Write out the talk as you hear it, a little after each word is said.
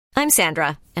I'm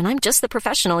Sandra, and I'm just the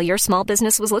professional your small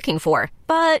business was looking for.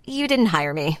 But you didn't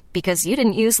hire me because you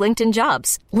didn't use LinkedIn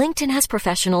Jobs. LinkedIn has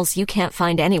professionals you can't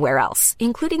find anywhere else,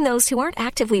 including those who aren't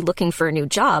actively looking for a new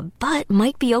job, but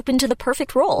might be open to the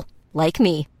perfect role, like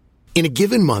me. In a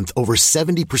given month, over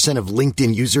 70% of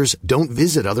LinkedIn users don't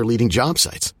visit other leading job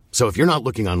sites. So if you're not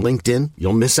looking on LinkedIn,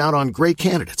 you'll miss out on great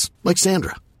candidates like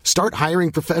Sandra. Start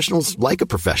hiring professionals like a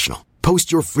professional.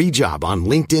 Post your free job on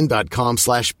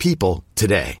linkedin.com/people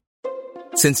today.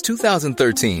 Since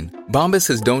 2013, Bombas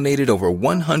has donated over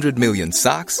 100 million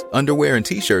socks, underwear, and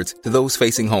T-shirts to those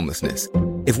facing homelessness.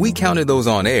 If we counted those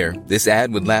on air, this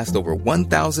ad would last over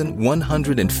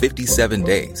 1,157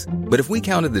 days. But if we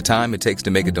counted the time it takes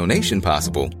to make a donation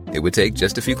possible, it would take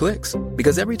just a few clicks.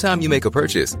 Because every time you make a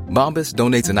purchase, Bombas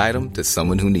donates an item to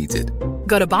someone who needs it.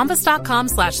 Go to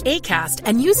bombas.com/ACAST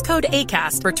and use code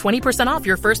ACAST for 20% off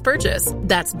your first purchase.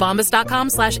 That's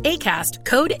bombas.com/ACAST,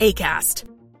 code ACAST.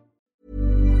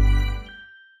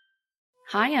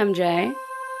 Hi, MJ.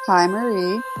 Hi,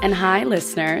 Marie. And hi,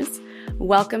 listeners.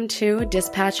 Welcome to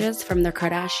Dispatches from the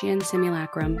Kardashian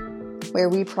Simulacrum, where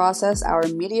we process our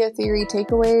media theory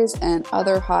takeaways and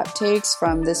other hot takes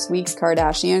from this week's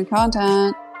Kardashian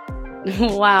content.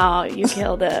 Wow, you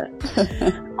killed it.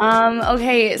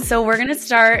 Okay, so we're going to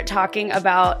start talking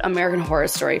about American Horror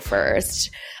Story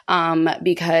first,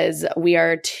 because we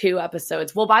are 2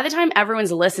 episodes. Well, by the time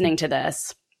everyone's listening to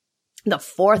this, the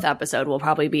 4th episode will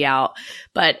probably be out,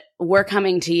 but we're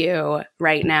coming to you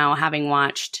right now having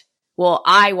watched, well,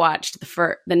 I watched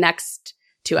the next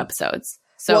 2 episodes.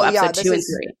 So episode 2 and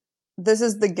 3. This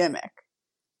is the gimmick.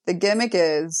 The gimmick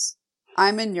is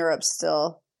I'm in Europe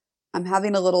still. I'm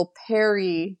having a little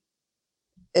Perry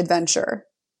adventure,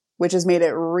 which has made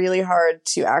it really hard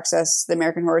to access the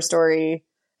American Horror Story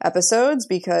episodes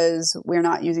because we're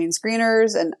not using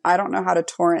screeners and I don't know how to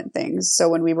torrent things. So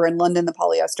when we were in London, the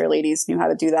polyester ladies knew how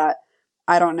to do that.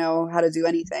 I don't know how to do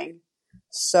anything.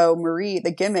 So Marie,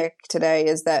 the gimmick today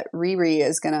is that Riri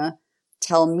is going to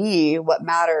tell me what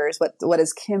matters, what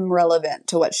is Kim relevant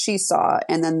to what she saw.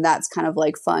 And then that's kind of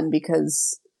like fun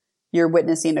because you're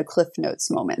witnessing a Cliff Notes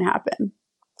moment happen.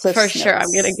 For sure.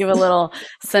 I'm going to give a little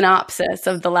synopsis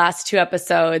of the last 2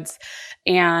 episodes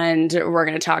and we're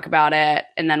going to talk about it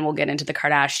and then we'll get into the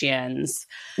Kardashians.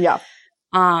 Yeah.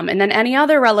 And then any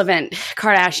other relevant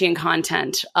Kardashian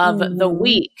content of the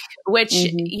week, which,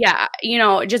 yeah, you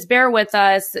know, just bear with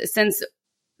us since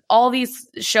all these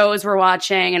shows we're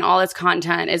watching and all this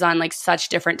content is on like such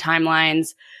different timelines.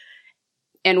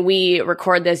 And we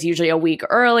record this usually a week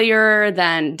earlier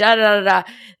than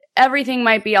everything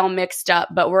might be all mixed up,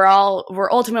 but we're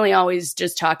ultimately always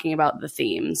just talking about the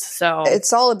themes. So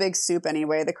it's all a big soup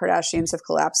anyway. The Kardashians have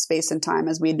collapsed space and time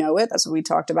as we know it. That's what we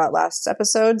talked about last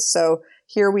episode. So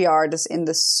here we are just in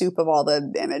the soup of all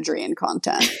the imagery and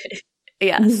content.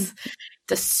 Yes.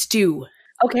 The stew.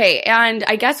 Okay. And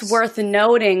I guess worth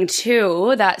noting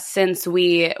too, that since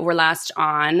we were last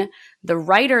on, the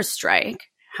writer's strike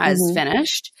has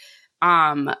finished.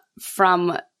 From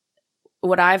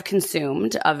what I've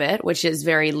consumed of it, which is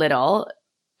very little,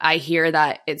 I hear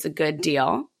that it's a good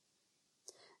deal.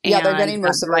 Yeah, they're getting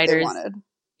most of what they wanted.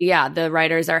 Yeah, the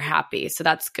writers are happy, so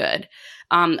that's good.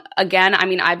 Again, I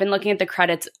mean, I've been looking at the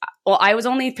credits. Well, I was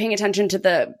only paying attention to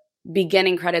the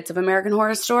beginning credits of American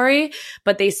Horror Story,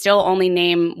 but they still only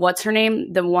name, what's her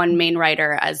name? The one main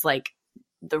writer as like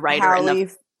the writer.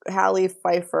 Hallie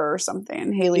Pfeiffer or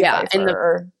something. Haley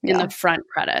Pfeiffer. In the front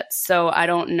credits. So I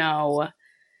don't know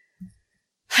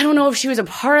if she was a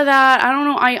part of that. I don't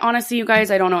know. I honestly, you guys,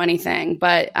 I don't know anything.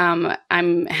 But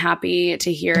I'm happy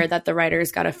to hear that the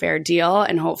writers got a fair deal.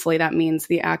 And hopefully that means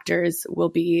the actors will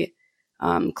be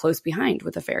close behind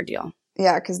with a fair deal.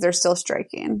 Yeah, because they're still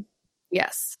striking.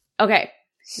 Yes. Okay.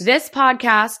 This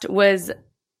podcast was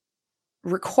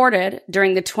recorded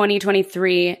during the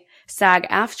 2023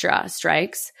 SAG-AFTRA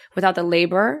strikes. Without the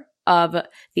labor of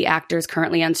the actors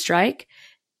currently on strike,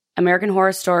 American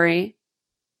Horror Story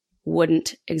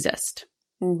wouldn't exist.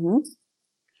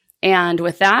 And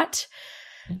with that,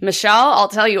 Michelle, I'll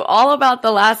tell you all about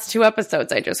the last 2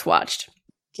 episodes I just watched.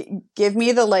 Give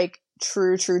me the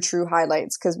true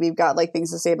highlights, because we've got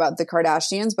things to say about the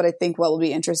Kardashians, but I think what will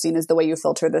be interesting is the way you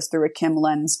filter this through a Kim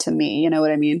lens to me. You know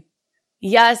what I mean?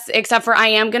 Yes, except for I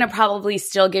am going to probably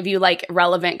still give you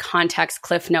relevant context,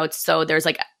 cliff notes, so there's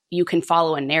you can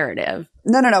follow a narrative.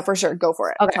 No, for sure. Go for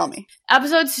it. Okay. Tell me.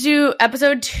 Episode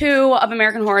two of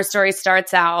American Horror Story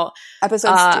starts out.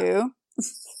 Episode 2?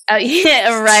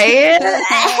 Yeah, right?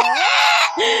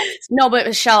 No, but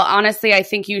Michelle, honestly, I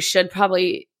think you should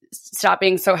probably stop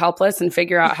being so helpless and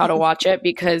figure out how to watch it,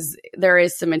 because there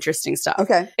is some interesting stuff.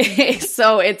 Okay.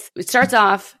 So it starts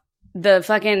off the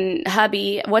fucking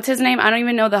hubby, what's his name? I don't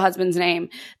even know the husband's name,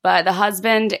 but the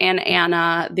husband and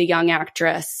Anna, the young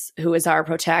actress who is our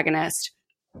protagonist,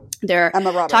 they're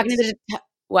Emma Roberts. talking to the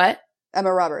what?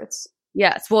 Emma Roberts.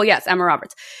 Yes. Well, yes, Emma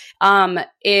Roberts they're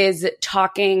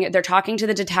talking to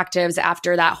the detectives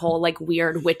after that whole like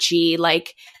weird witchy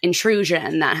like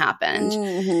intrusion that happened.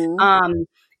 Mm-hmm.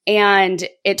 And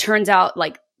it turns out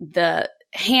like the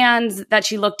hands that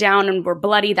she looked down and were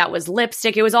bloody, that was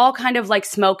lipstick. It was all kind of like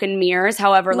smoke and mirrors.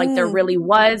 However, like there really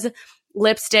was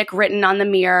lipstick written on the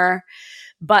mirror,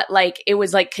 but like it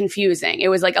was like confusing. It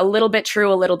was like a little bit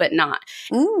true, a little bit not.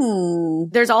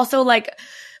 There's also like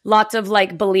lots of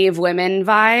like Believe Women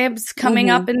vibes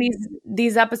coming up in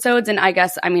these episodes. And I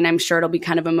guess, I mean, I'm sure it'll be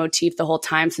kind of a motif the whole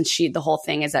time, since the whole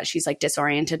thing is that she's like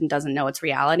disoriented and doesn't know it's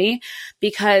reality,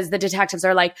 because the detectives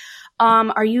are like,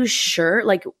 are you sure?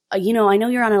 Like, you know, I know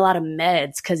you're on a lot of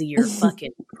meds because of your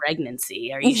fucking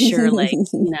pregnancy. Are you sure, like, you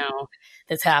know,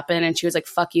 this happened? And she was like,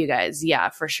 fuck you guys. Yeah,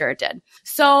 for sure it did.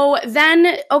 So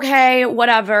then, okay,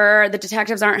 whatever. The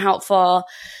detectives aren't helpful.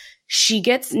 She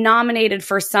gets nominated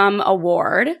for some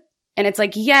award, and it's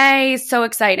like, yay, so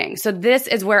exciting. So this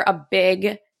is where a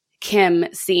big Kim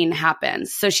scene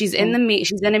happens. So she's in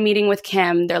she's in a meeting with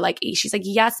Kim. They're like, she's like,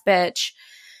 yes, bitch.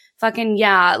 Fucking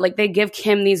yeah. Like they give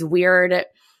Kim these weird,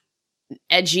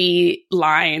 edgy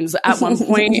lines. At one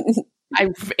point,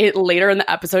 later in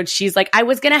the episode, she's like, I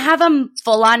was going to have a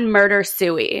full-on murder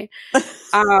suey.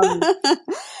 And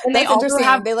they also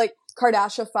have, they like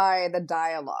Kardashianify the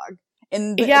dialogue.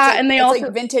 And and they also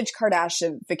like vintage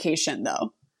Kardashianification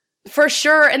though. For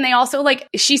sure. And they also like,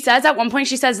 she says at one point,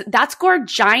 she says, that's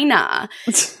Gorgina.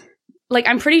 Like,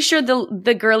 I'm pretty sure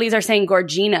the girlies are saying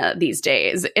Gorgina these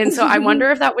days. And so I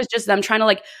wonder if that was just them trying to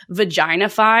like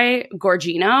vaginify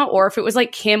Gorgina, or if it was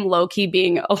like Kim low-key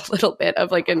being a little bit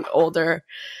of like an older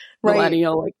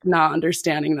millennial, like not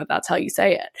understanding that that's how you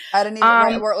say it. I didn't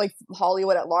even or like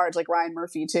Hollywood at large, like Ryan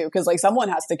Murphy too, because like someone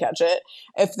has to catch it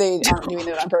if they aren't doing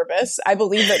it on purpose. I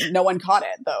believe that no one caught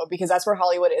it though, because that's where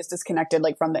Hollywood is disconnected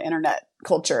like from the internet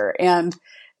culture, and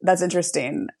that's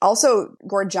interesting. Also,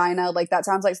 Gorgina, like that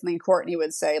sounds like something Courtney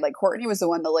would say. Like Courtney was the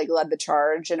one that like led the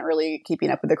charge in early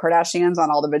Keeping Up with the Kardashians on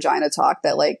all the vagina talk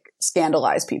that like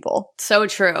scandalized people. So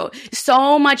true.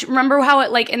 So much. Remember how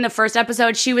it like in the first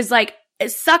episode she was like,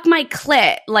 suck my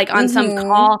clit, like on some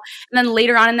call. And then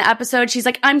later on in the episode, she's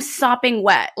like, I'm sopping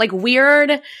wet. Like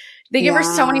weird. They give her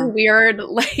so many weird,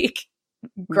 like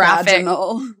graphic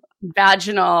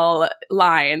vaginal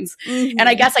lines. And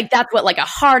I guess like that's what like a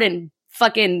hardened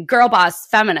fucking girl boss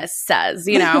feminist says,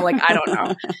 you know, like, I don't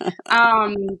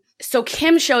know. So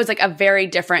Kim shows like a very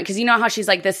different, because you know how she's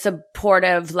like this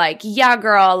supportive, like, yeah,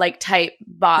 girl, like type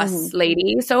boss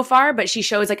lady so far, but she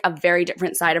shows like a very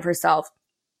different side of herself.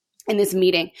 In this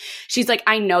meeting, she's like,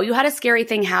 I know you had a scary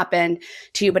thing happen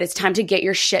to you, but it's time to get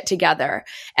your shit together.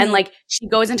 And like, she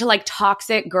goes into like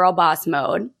toxic girl boss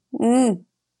mode.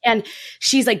 And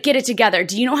she's like, get it together.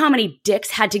 Do you know how many dicks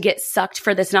had to get sucked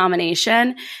for this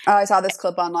nomination? I saw this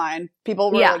clip online.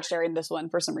 People were like sharing this one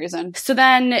for some reason. So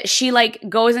then she like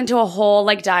goes into a whole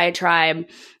like diatribe.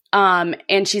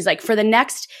 And she's like, for the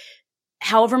next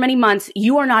however many months,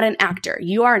 you are not an actor.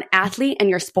 You are an athlete, and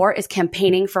your sport is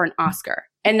campaigning for an Oscar.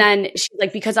 And then she's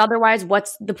like, because otherwise,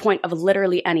 what's the point of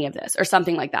literally any of this, or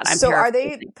something like that? So are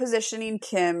they positioning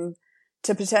Kim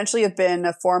to potentially have been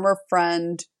a former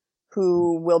friend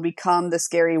who will become the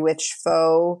scary witch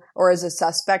foe, or is a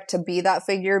suspect to be that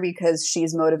figure because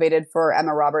she's motivated for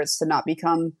Emma Roberts to not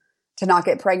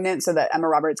get pregnant, so that Emma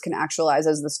Roberts can actualize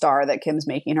as the star that Kim's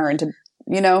making her into,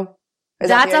 you know?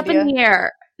 That's up in the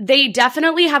air. They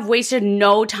definitely have wasted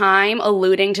no time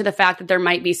alluding to the fact that there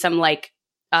might be some like,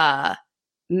 what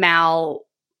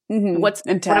am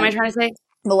I trying to say?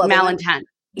 Malintent.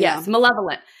 Yes,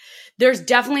 malevolent. There's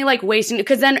definitely like wasting,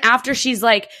 because then after she's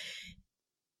like,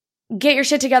 get your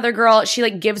shit together, girl, she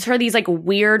like gives her these like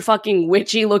weird fucking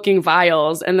witchy looking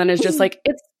vials, and then it's just like,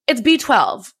 it's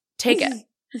B12, take it.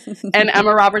 And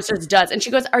Emma Roberts just does, and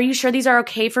she goes, are you sure these are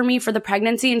okay for me for the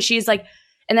pregnancy? And she's like,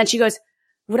 and then she goes,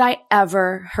 would I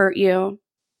ever hurt you?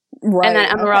 Right. And then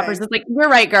Emma Roberts is like, you're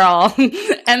right, girl.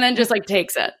 And then just like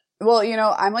takes it. Well, you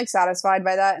know, I'm like satisfied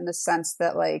by that in the sense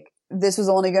that like this was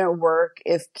only going to work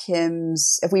if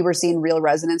we were seeing real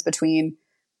resonance between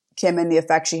Kim and the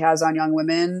effect she has on young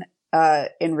women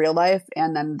in real life,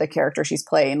 and then the character she's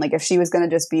playing. Like if she was going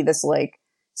to just be this like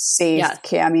safe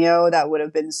cameo, that would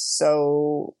have been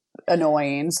so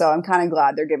annoying. So I'm kind of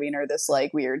glad they're giving her this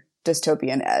like weird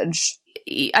dystopian edge.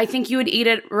 I think you would eat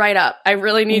it right up. I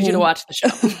really need you to watch the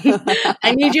show.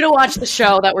 I need you to watch the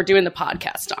show that we're doing the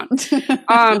podcast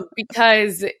on,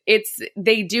 because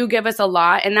they do give us a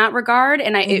lot in that regard.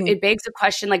 And it begs the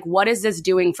question, like, what is this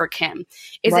doing for Kim?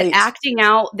 Is it acting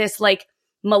out this like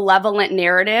malevolent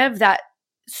narrative that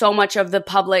so much of the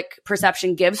public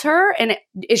perception gives her? And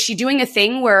is she doing a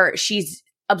thing where she's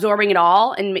absorbing it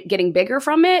all and getting bigger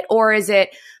from it? Or is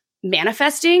it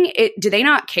manifesting it? Do they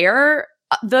not care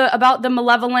about the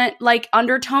malevolent like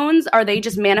undertones? Are they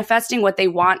just manifesting what they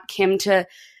want Kim to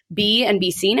be and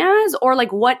be seen as? Or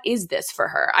like, what is this for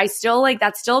her? I still like,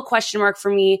 that's still a question mark for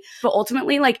me. But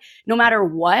ultimately, like, no matter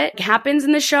what happens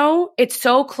in the show, it's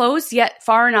so close yet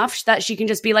far enough that she can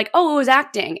just be like, oh, it was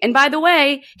acting. And by the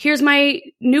way, here's my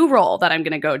new role that I'm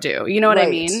going to go do. You know what I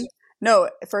mean? No,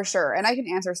 for sure. And I can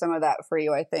answer some of that for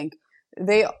you. I think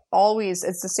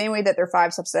it's the same way that they're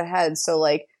 5 steps ahead. So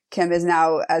like Kim is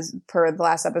now, as per the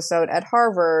last episode, at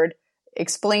Harvard,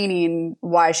 explaining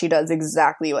why she does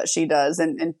exactly what she does.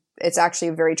 And it's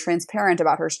actually very transparent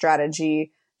about her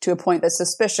strategy to a point that's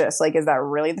suspicious. Like, is that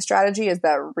really the strategy? Is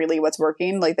that really what's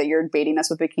working? Like that you're baiting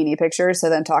us with bikini pictures to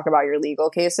then talk about your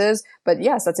legal cases. But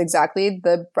yes, that's exactly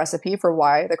the recipe for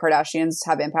why the Kardashians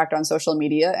have impact on social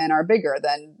media and are bigger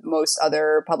than most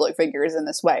other public figures in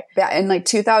this way. Yeah, in like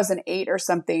 2008 or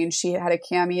something, she had a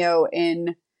cameo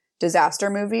in Disaster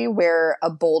Movie where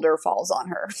a boulder falls on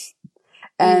her.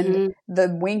 And the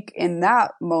wink in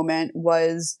that moment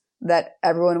was that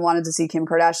everyone wanted to see Kim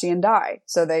Kardashian die.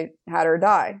 So they had her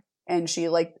die. And she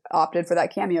like opted for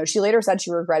that cameo. She later said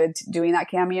she regretted doing that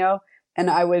cameo. And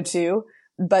I would too.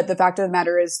 But the fact of the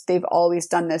matter is they've always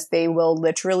done this. They will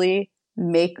literally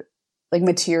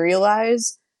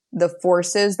materialize the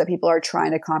forces that people are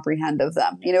trying to comprehend of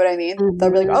them. You know what I mean?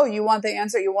 They'll be like, oh, you want the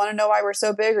answer? You want to know why we're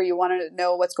so big? Or you want to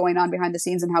know what's going on behind the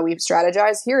scenes and how we've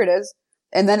strategized? Here it is.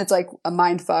 And then it's like a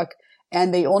mind fuck.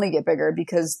 And they only get bigger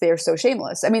because they're so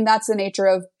shameless. I mean, that's the nature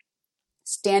of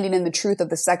standing in the truth of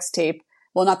the sex tape.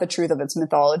 Well, not the truth of its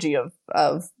mythology of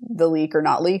the leak or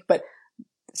not leak, but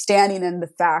standing in the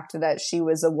fact that she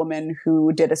was a woman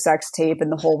who did a sex tape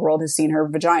and the whole world has seen her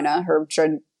vagina, her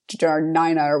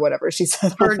Jarnina or whatever she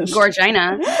said. Her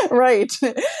Gorgina. Right.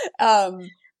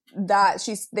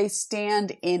 They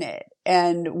stand in it,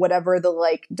 and whatever the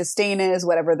like disdain is,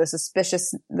 whatever the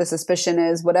suspicion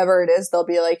is, whatever it is, they'll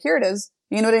be like, here it is.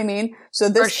 You know what I mean? So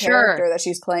this character that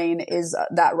she's playing is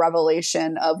that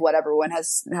revelation of what everyone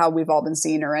how we've all been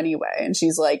seeing her anyway. And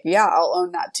she's like, yeah, I'll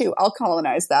own that too. I'll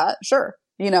colonize that. Sure.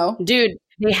 You know, dude,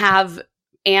 they have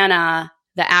Anna,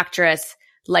 the actress,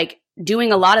 like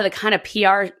doing a lot of the kind of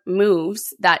PR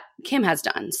moves that Kim has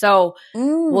done. So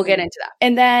we'll get into that.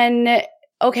 And then,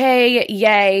 okay,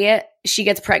 yay, she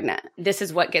gets pregnant. This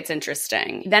is what gets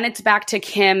interesting. Then it's back to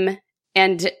Kim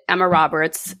and Emma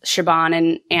Roberts, Siobhan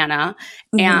and Anna,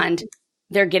 and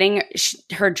they're getting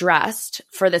her dressed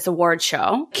for this award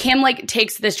show. Kim like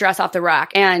takes this dress off the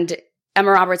rack, and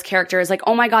Emma Roberts' character is like,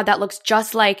 oh my God, that looks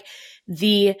just like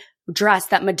the dress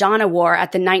that Madonna wore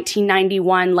at the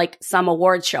 1991 like some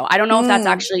award show. I don't know if that's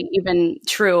actually even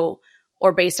true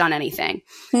or based on anything.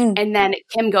 And then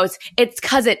Kim goes, it's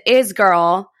 'cause it is,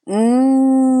 girl.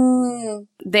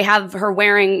 They have her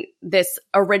wearing this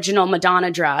original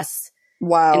Madonna dress in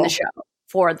the show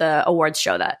for the awards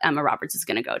show that Emma Roberts is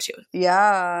going to go to.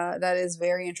 Yeah, that is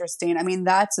very interesting. I mean,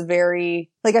 that's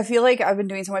very, like, I feel like I've been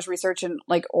doing so much research in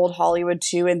like old Hollywood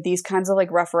too. And these kinds of like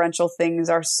referential things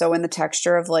are so in the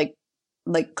texture of like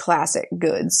classic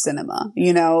good cinema,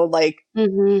 you know, like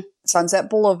Sunset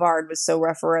Boulevard was so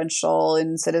referential,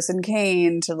 and Citizen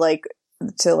Kane to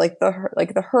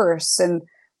the hearse and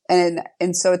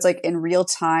so it's like in real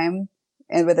time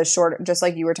and with a short, just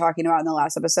like you were talking about in the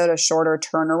last episode, a shorter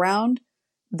turnaround,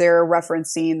 they're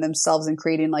referencing themselves and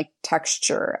creating like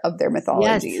texture of their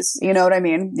mythologies. Yes. You know what I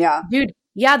mean? Yeah. Dude.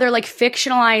 Yeah, they're like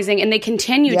fictionalizing, and they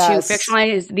continue to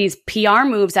fictionalize these PR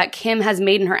moves that Kim has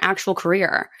made in her actual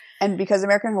career. And because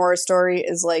American Horror Story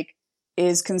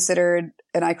is considered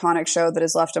an iconic show that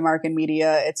has left a mark in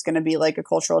media, it's going to be like a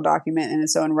cultural document in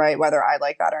its own right, whether I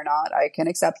like that or not. I can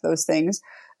accept those things.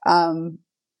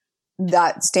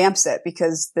 That stamps it,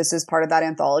 because this is part of that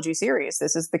anthology series.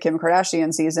 This is the Kim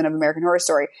Kardashian season of American Horror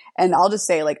Story. And I'll just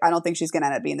say, like, I don't think she's going to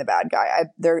end up being the bad guy.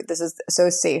 This is so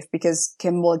safe, because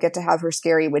Kim will get to have her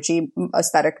scary, witchy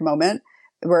aesthetic moment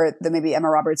where maybe Emma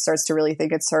Roberts starts to really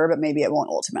think it's her, but maybe it won't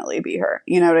ultimately be her.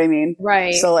 You know what I mean?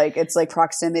 Right. So like, it's like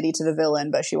proximity to the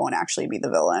villain, but she won't actually be the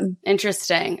villain.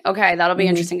 Interesting. Okay. That'll be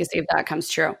interesting to see if that comes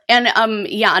true. And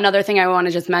another thing I want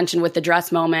to just mention with the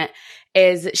dress moment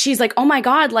is she's like, oh my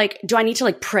God, like, do I need to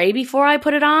like pray before I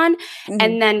put it on?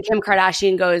 And then Kim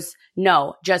Kardashian goes,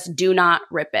 no, just do not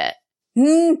rip it.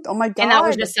 Oh my God. And that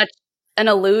was just such an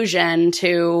allusion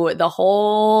to the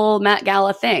whole Met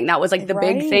Gala thing. That was like the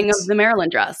big thing of the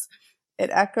Maryland dress. It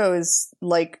echoes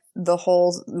like the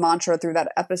whole mantra through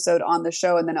that episode on the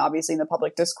show, and then obviously in the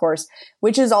public discourse,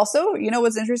 which is also, you know,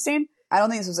 what's interesting? I don't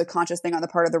think this was a conscious thing on the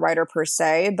part of the writer per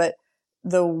se, but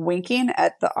the winking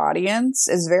at the audience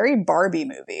is very Barbie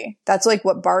movie. That's like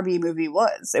what Barbie movie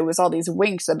was. It was all these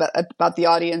winks about the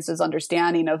audience's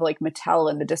understanding of like Mattel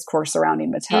and the discourse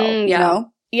surrounding Mattel, you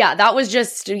know? Yeah, that was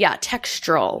just,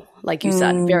 textural, like you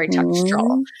said, very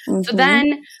textural. So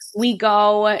then we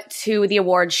go to the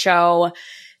award show.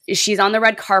 She's on the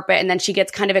red carpet, and then she gets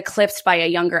kind of eclipsed by a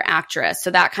younger actress.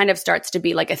 So that kind of starts to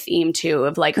be like a theme too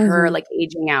of like her like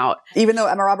aging out. Even though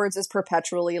Emma Roberts is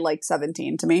perpetually like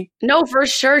 17 to me. No, for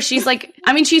sure. She's like,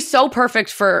 I mean, she's so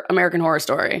perfect for American Horror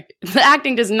Story. The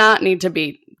acting does not need to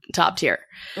be top tier.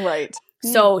 Right.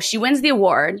 So she wins the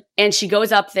award, and she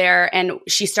goes up there and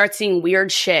she starts seeing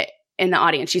weird shit in the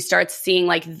audience. She starts seeing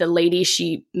like the lady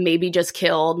she maybe just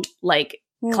killed, like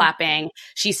clapping.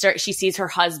 She sees her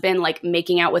husband like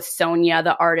making out with Sonia,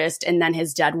 the artist, and then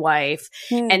his dead wife.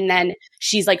 And then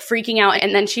she's like freaking out,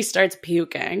 and then she starts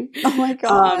puking. Oh my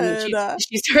God.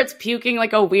 She starts puking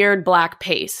like a weird black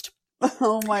paste.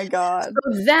 Oh my God.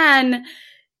 So then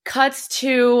cuts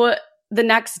to the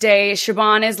next day.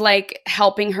 Siobhan is like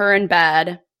helping her in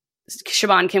bed.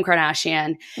 Siobhan, Kim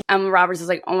Kardashian. Emma Roberts is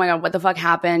like, oh my God, what the fuck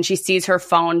happened? She sees her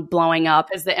phone blowing up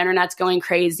as the internet's going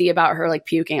crazy about her like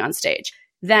puking on stage.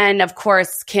 Then, of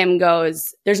course, Kim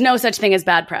goes, there's no such thing as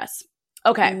bad press.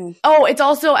 Okay. Oh, it's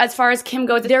also, as far as Kim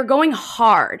goes, they're going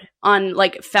hard on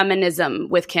like feminism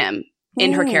with Kim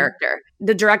in her character.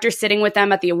 The director's sitting with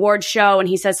them at the award show, and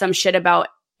he says some shit about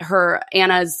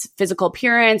Anna's physical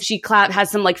appearance. She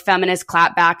has some like feminist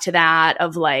clap back to that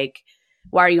of like,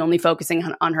 why are you only focusing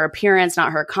on her appearance,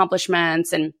 not her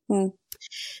accomplishments? And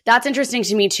that's interesting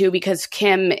to me too, because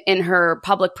Kim in her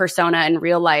public persona in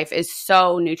real life is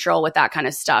so neutral with that kind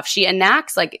of stuff. She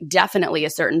enacts like definitely a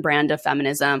certain brand of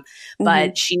feminism,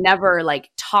 but she never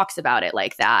like talks about it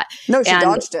like that. No, she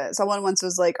dodged it. Someone once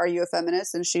was like, are you a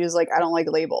feminist? And she was like, I don't like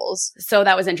labels. So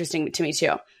that was interesting to me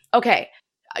too. Okay.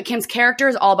 Kim's character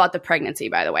is all about the pregnancy,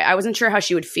 by the way. I wasn't sure how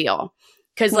she would feel.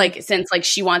 Because like, since like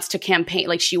she wants to campaign,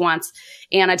 like she wants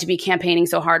Anna to be campaigning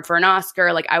so hard for an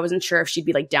Oscar, like I wasn't sure if she'd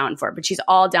be like down for it, but she's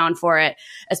all down for it,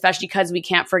 especially because we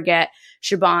can't forget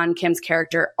Siobhan, Kim's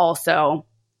character, also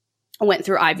went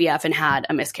through IVF and had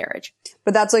a miscarriage.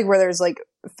 But that's like where there's like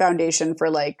foundation for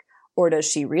like, or does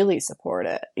she really support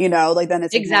it? You know, like then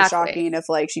it's like more shocking if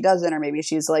like she doesn't, or maybe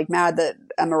she's like mad that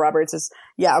Emma Roberts is,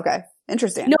 okay.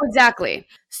 Interesting. No, exactly.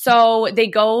 So they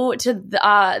go to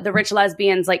the rich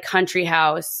lesbians like country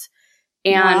house,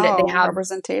 and they have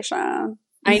representation.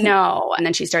 I know. And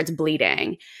then she starts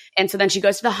bleeding. And so then she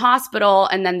goes to the hospital,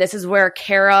 and then this is where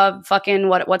Cara fucking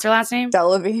what's her last name?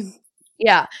 Delevingne.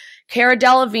 Yeah. Cara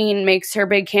Delevingne makes her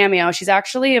big cameo. She's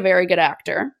actually a very good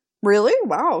actor. Really?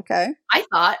 Wow, okay.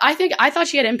 I thought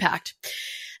she had impact.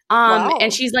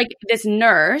 And she's like this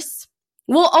nurse.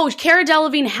 Well, Cara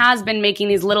Delevingne has been making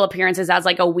these little appearances as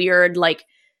like a weird, like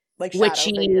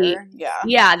witchy,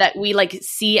 that we like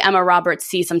see Emma Roberts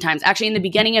see sometimes. Actually, in the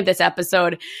beginning of this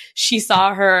episode, she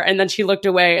saw her and then she looked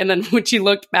away, and then when she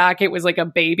looked back, it was like a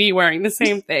baby wearing the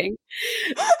same thing.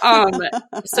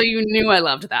 So you knew I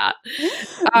loved that.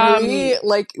 We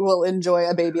will enjoy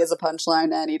a baby as a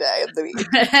punchline any day of the week.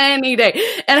 Any day.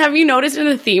 And have you noticed in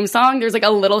the theme song, there's like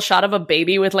a little shot of a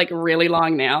baby with like really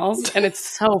long nails, and it's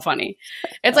so funny.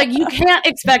 It's like you can't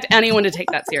expect anyone to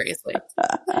take that seriously.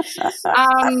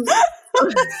 I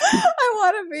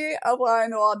want to be a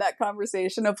line on that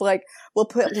conversation of like, we'll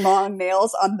put long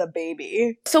nails on the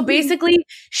baby. So basically,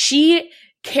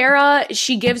 Cara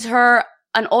gives her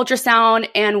an ultrasound,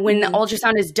 and when the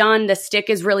ultrasound is done, the stick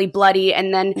is really bloody,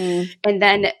 and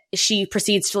then she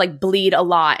proceeds to like bleed a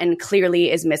lot and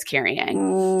clearly is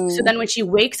miscarrying. So then when she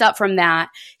wakes up from that,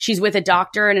 she's with a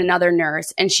doctor and another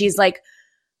nurse, and she's like,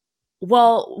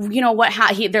 well, you know what?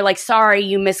 They're like, sorry,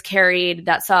 you miscarried.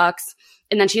 That sucks.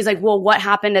 And then she's like, well, what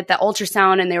happened at the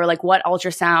ultrasound? And they were like, what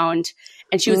ultrasound?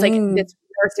 And she was like, this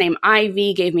nurse named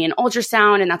Ivy gave me an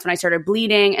ultrasound, and that's when I started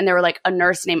bleeding. And they were like, a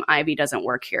nurse named Ivy doesn't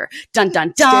work here. Dun,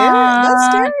 dun, dun. That's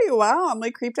scary. Wow. I'm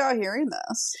like creeped out hearing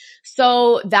this.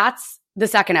 So that's the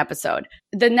second episode.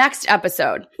 The next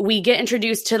episode, we get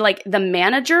introduced to like the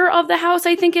manager of the house,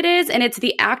 I think it is. And it's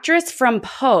the actress from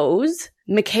Pose,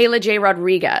 Michaela J.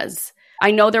 Rodriguez. I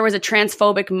know there was a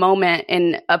transphobic moment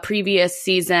in a previous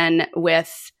season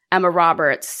with Emma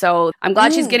Roberts. So I'm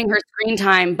glad she's getting her screen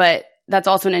time, but that's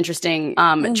also an interesting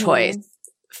choice.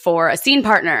 for a scene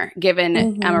partner,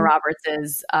 given Emma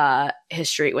Roberts'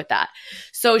 history with that.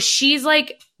 So she's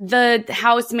like the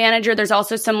house manager. There's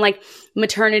also some like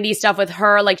maternity stuff with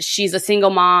her. Like she's a single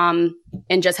mom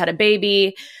and just had a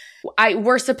baby.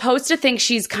 We're supposed to think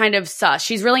she's kind of sus.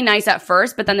 She's really nice at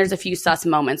first, but then there's a few sus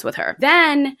moments with her.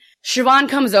 Then Siobhan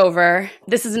comes over.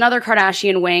 This is another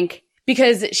Kardashian wink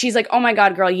because she's like, oh my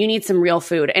God, girl, you need some real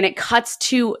food. And it cuts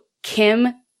to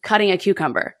Kim cutting a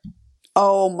cucumber.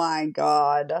 Oh my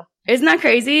God. Isn't that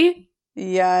crazy?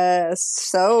 Yes.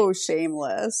 So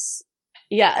shameless.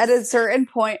 Yes. At a certain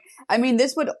point, I mean,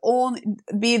 this would only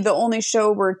be the only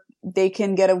show where they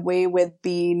can get away with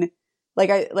being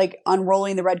like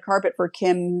unrolling the red carpet for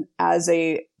Kim as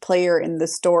a player in the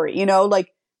story, you know, like,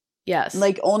 yes,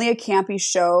 like only a campy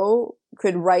show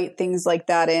could write things like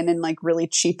that in and like really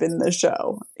cheapen the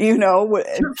show, you know?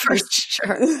 For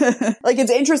sure. Like it's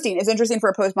interesting. It's interesting for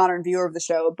a postmodern viewer of the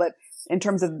show, but in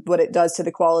terms of what it does to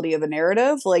the quality of a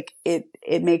narrative, like it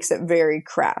makes it very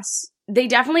crass. They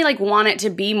definitely like want it to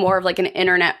be more of like an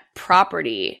internet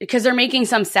property because they're making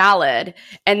some salad.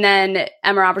 And then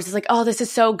Emma Roberts is like, oh, this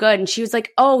is so good. And she was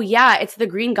like, oh yeah, it's the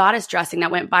green goddess dressing that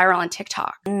went viral on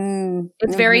TikTok.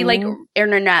 It's very like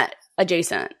internet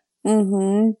adjacent.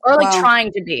 Or like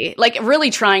trying to be, like really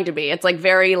trying to be. It's like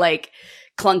very like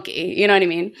clunky. You know what I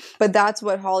mean? But that's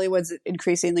what Hollywood's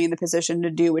increasingly in the position to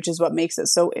do, which is what makes it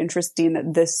so interesting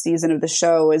that this season of the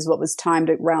show is what was timed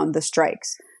around the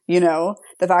strikes. You know,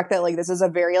 the fact that like this is a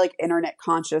very like internet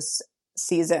conscious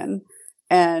season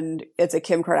and it's a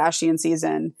Kim Kardashian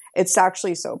season. It's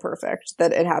actually so perfect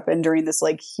that it happened during this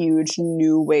like huge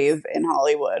new wave in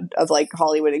Hollywood of like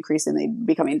Hollywood increasingly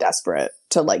becoming desperate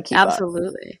to like keep up.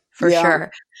 For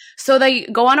sure. So they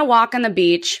go on a walk on the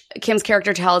beach. Kim's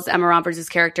character tells Emma Roberts'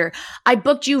 character, I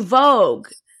booked you Vogue.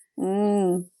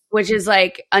 Which is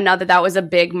like that was a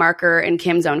big marker in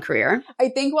Kim's own career. I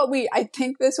think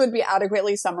this would be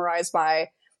adequately summarized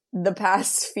by the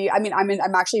past few. I mean,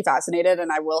 I'm actually fascinated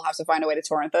and I will have to find a way to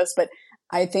torrent this, but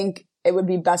I think it would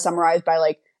be best summarized by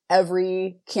like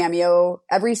every cameo,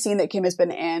 every scene that Kim has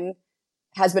been in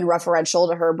has been referential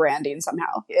to her branding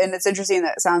somehow. And it's interesting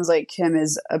that it sounds like Kim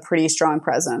is a pretty strong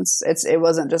presence. It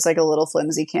wasn't just like a little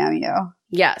flimsy cameo.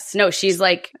 Yes. No, she's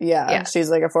like... Yeah, she's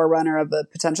like a forerunner of a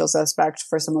potential suspect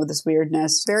for some of this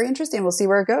weirdness. Very interesting. We'll see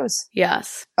where it goes.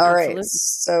 Yes. All right.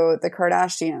 So the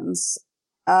Kardashians.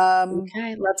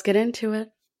 Okay, let's get into it.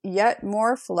 Yet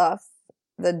more fluff.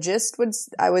 The gist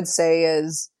I would say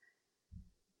is...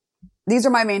 These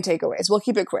are my main takeaways. We'll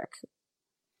keep it quick.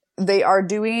 They are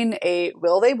doing a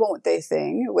will they, won't they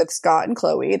thing with Scott and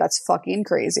Khloe. That's fucking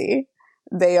crazy.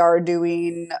 They are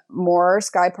doing more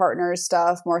Sky Partners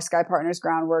stuff, more Sky Partners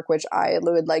groundwork, which I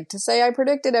would like to say I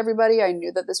predicted everybody. I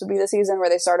knew that this would be the season where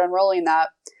they start unrolling that.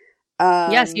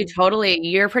 Yes,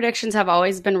 your predictions have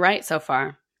always been right so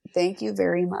far. Thank you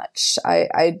very much.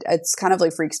 It's kind of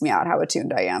like freaks me out how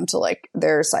attuned I am to like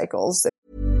their cycles.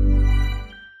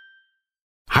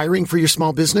 Hiring for your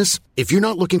small business? If you're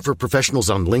not looking for professionals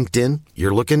on LinkedIn,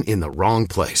 you're looking in the wrong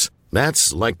place.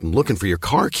 That's like looking for your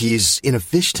car keys in a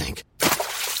fish tank.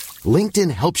 LinkedIn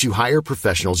helps you hire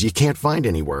professionals you can't find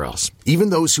anywhere else, even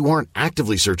those who aren't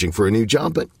actively searching for a new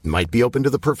job but might be open to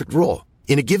the perfect role.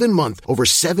 In a given month, over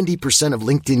 70% of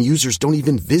LinkedIn users don't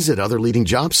even visit other leading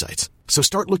job sites. So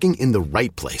start looking in the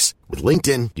right place. With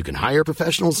LinkedIn, you can hire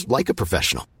professionals like a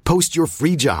professional. Post your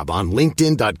free job on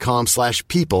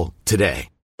linkedin.com/people today.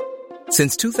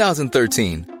 Since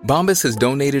 2013, Bombas has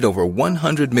donated over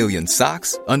 100 million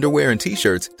socks, underwear, and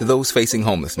T-shirts to those facing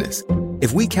homelessness.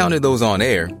 If we counted those on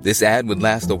air, this ad would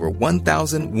last over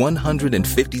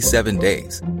 1,157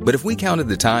 days. But if we counted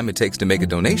the time it takes to make a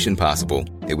donation possible,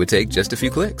 it would take just a few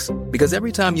clicks. Because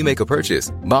every time you make a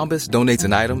purchase, Bombas donates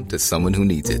an item to someone who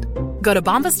needs it. Go to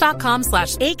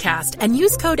bombas.com/ACAST and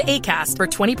use code ACAST for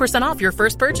 20% off your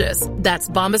first purchase. That's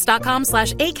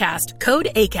bombas.com/ACAST, code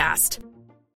ACAST.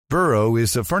 Burrow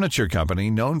is a furniture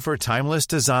company known for timeless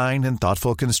design and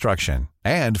thoughtful construction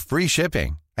and free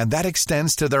shipping, and that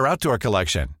extends to their outdoor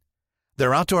collection.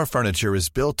 Their outdoor furniture is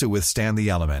built to withstand the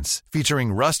elements,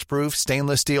 featuring rust-proof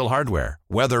stainless steel hardware,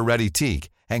 weather-ready teak,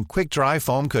 and quick-dry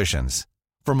foam cushions.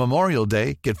 For Memorial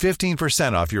Day, get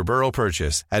 15% off your Burrow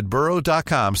purchase at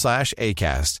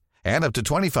burrow.com/ACAST and up to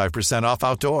 25% off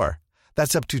outdoor.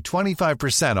 That's up to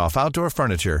 25% off outdoor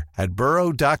furniture at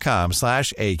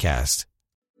burrow.com/ACAST.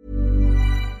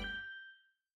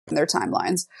 Their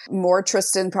timelines. More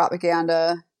Tristan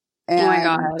propaganda. And, oh my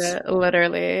God,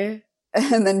 literally.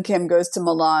 And then Kim goes to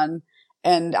Milan.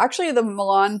 And actually the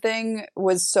Milan thing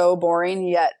was so boring,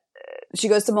 yet she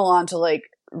goes to Milan to like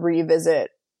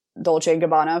revisit Dolce &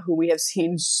 Gabbana, who we have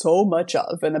seen so much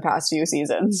of in the past few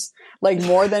seasons. Like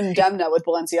more than Demna with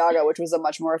Balenciaga, which was a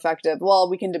much more effective, well,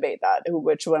 we can debate that,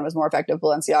 which one was more effective,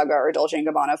 Balenciaga or Dolce &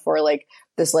 Gabbana, for like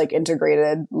this like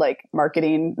integrated like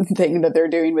marketing thing that they're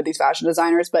doing with these fashion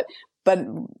designers. But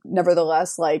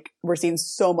nevertheless, like we're seeing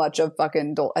so much of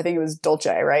fucking, I think it was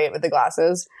Dolce, right? With the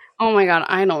glasses. Oh my God,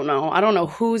 I don't know. I don't know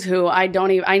who's who. I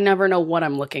never know what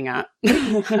I'm looking at.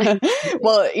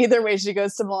 Well, either way, she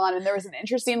goes to Milan, and there was an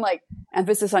interesting like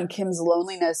emphasis on Kim's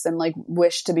loneliness and like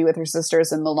wish to be with her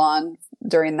sisters in Milan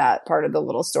during that part of the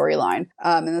little storyline.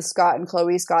 And the Scott and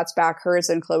Chloe, Scott's back hurts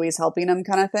and Chloe's helping him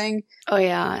kind of thing. Oh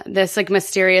yeah, this like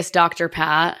mysterious Dr.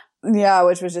 Pat. Yeah,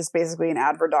 which was just basically an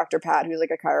ad for Dr. Pat, who's like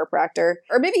a chiropractor.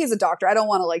 Or maybe he's a doctor. I don't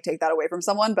want to like take that away from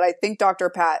someone, but I think Dr.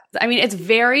 Pat. I mean, it's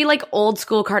very like old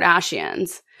school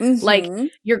Kardashians. Mm-hmm.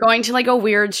 Like you're going to like a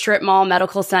weird strip mall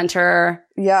medical center.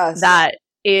 Yes. That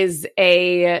is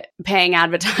a paying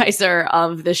advertiser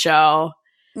of the show.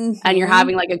 Mm-hmm. And you're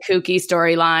having like a kooky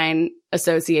storyline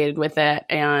associated with it.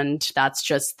 And that's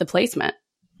just the placement.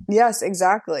 Yes,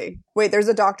 exactly. Wait, there's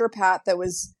a Dr. Pat that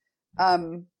was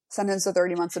sentenced to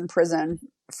 30 months in prison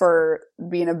for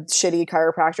being a shitty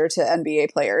chiropractor to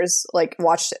NBA players. Like,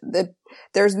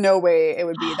 there's no way it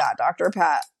would be that Dr.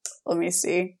 Pat. Let me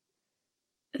see.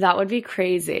 That would be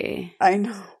crazy. I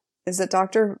know. Is it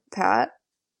Dr. Pat?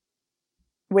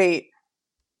 Wait.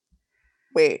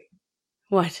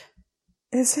 What?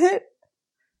 Is it?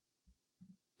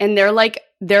 And they're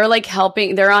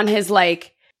helping, they're on his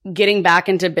like getting back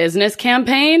into business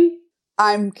campaign.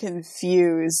 I'm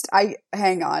confused.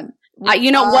 Hang on.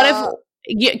 What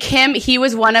if Kim, he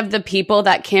was one of the people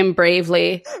that Kim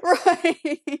bravely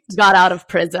got out of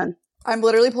prison. I'm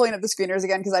literally pulling up the screeners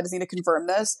again because I just need to confirm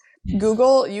this.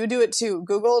 Google, you do it too.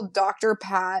 Google Dr.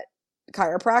 Pat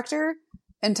chiropractor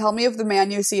and tell me if the man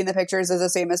you see in the pictures is the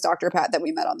same as Dr. Pat that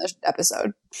we met on this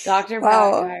episode. Dr.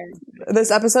 Wow. Pat.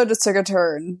 This episode just took a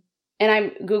turn. And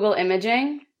I'm Google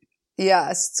imaging.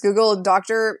 Yes, it's Google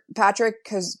Dr. Patrick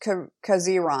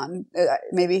Kaziran.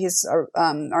 Maybe he's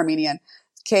Armenian.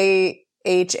 Khazi.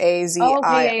 Oh,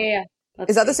 okay, yeah.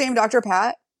 Is that the same Dr.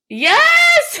 Pat?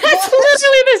 Yes! That's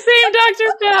literally the same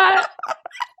Dr. Pat.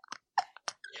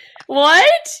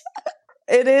 What?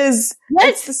 It is. What?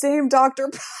 It's the same Dr.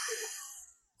 Pat.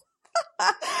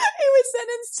 He was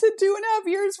sentenced to 2.5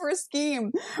 years for a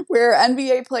scheme where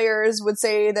NBA players would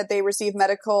say that they received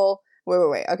medical...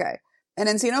 Wait. Okay. An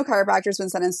Encino chiropractor has been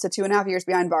sentenced to 2.5 years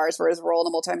behind bars for his role in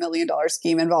a multi-million-dollar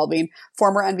scheme involving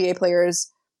former NBA players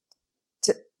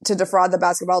to defraud the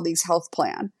basketball league's health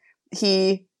plan.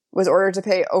 He was ordered to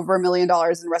pay over $1 million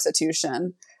in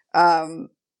restitution.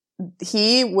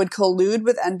 He would collude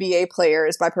with NBA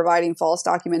players by providing false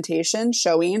documentation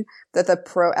showing that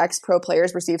the ex-pro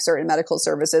players received certain medical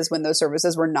services when those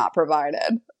services were not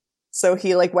provided. So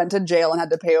he like went to jail and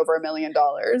had to pay over $1 million.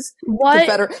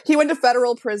 What? He went to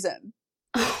federal prison.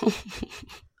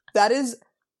 That is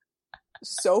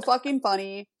so fucking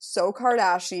funny. So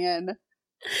Kardashian.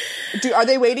 Are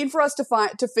they waiting for us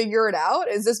to figure it out?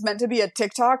 Is this meant to be a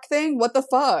TikTok thing? What the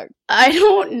fuck? I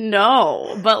don't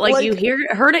know, but like you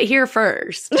heard it here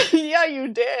first. Yeah, you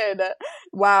did.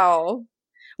 Wow.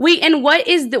 Wait, and what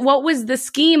was the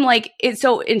scheme like?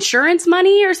 So insurance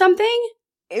money or something?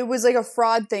 It was like a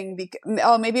fraud thing.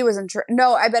 Maybe it was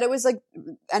no. I bet it was like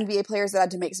NBA players that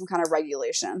had to make some kind of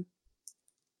regulation.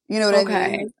 You know what I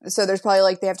mean? So there's probably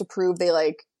like they have to prove they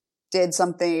like did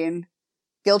something.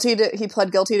 He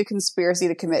pled guilty to conspiracy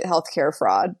to commit healthcare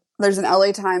fraud. There's an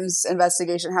LA Times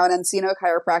investigation how an Encino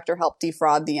chiropractor helped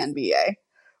defraud the NBA.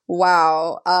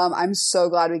 Wow. I'm so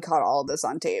glad we caught all of this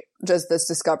on tape. Just this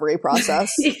discovery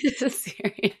process. This is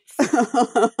serious.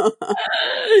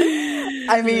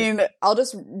 I mean, I'll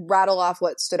just rattle off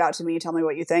what stood out to me. Tell me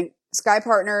what you think. Sky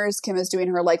Partners, Kim is doing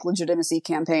her like legitimacy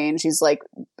campaign. She's like,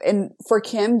 and for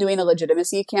Kim doing a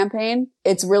legitimacy campaign,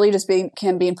 it's really just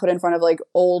Kim being put in front of like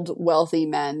old wealthy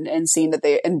men and seeing that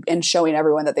and showing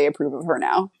everyone that they approve of her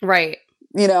now. Right.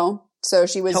 You know? So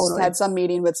she had some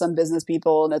meeting with some business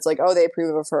people and it's like, oh, they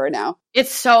approve of her now.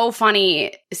 It's so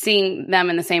funny seeing them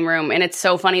in the same room. And it's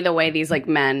so funny the way these like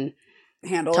men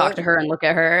talk to her and look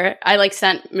at her. I like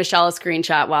sent Michelle a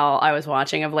screenshot while I was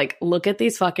watching of like, look at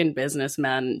these fucking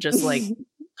businessmen just like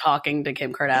talking to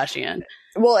Kim Kardashian.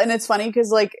 Well, and it's funny because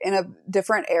like in a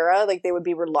different era, like they would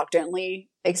be reluctantly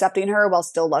accepting her while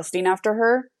still lusting after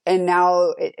her. And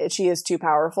now she is too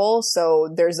powerful.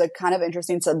 So there's a kind of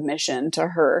interesting submission to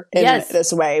her in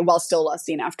this way while still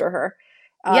lusting after her.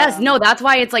 Yes. No, that's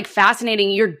why it's like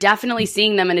fascinating. You're definitely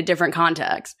seeing them in a different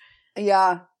context.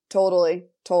 Yeah, totally.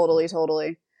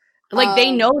 Like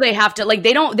they know they have to, like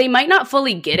they might not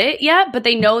fully get it yet, but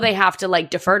they know they have to like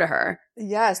defer to her.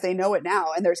 Yes, they know it now.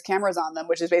 And there's cameras on them,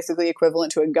 which is basically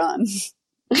equivalent to a gun.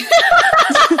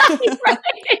 Right,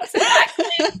 exactly.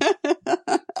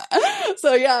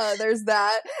 So yeah, there's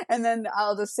that. And then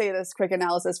I'll just say this quick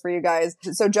analysis for you guys.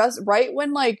 So just right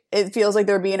when like it feels like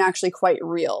they're being actually quite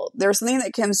real, there's something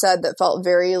that Kim said that felt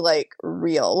very like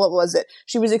real. What was it?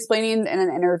 She was explaining in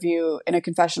an interview in a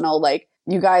confessional, like,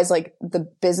 you guys, like the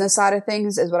business side of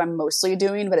things is what I'm mostly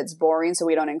doing, but it's boring, so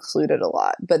we don't include it a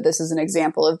lot. But this is an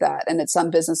example of that. And it's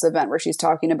some business event where she's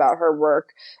talking about her work.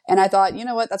 And I thought, you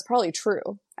know what? That's probably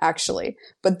true, actually.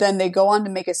 But then they go on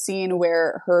to make a scene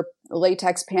where her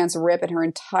latex pants rip and her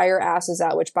entire ass is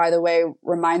out, which, by the way,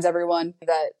 reminds everyone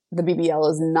that the BBL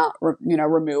is not,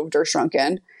 removed or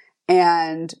shrunken.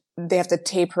 And they have to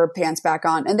tape her pants back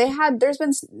on. And there's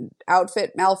been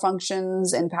outfit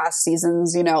malfunctions in past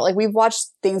seasons, like we've watched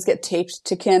things get taped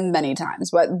to Kim many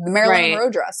times, but the Marilyn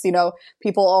Monroe dress,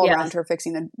 people all around her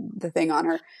fixing the thing on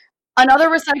her. Another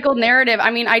recycled narrative.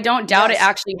 I mean, I don't doubt it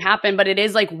actually happened, but it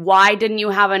is like, why didn't you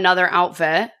have another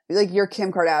outfit? Like, you're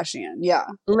Kim Kardashian. Yeah.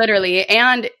 Literally.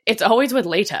 And it's always with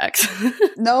latex.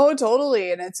 No,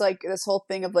 totally. And it's like this whole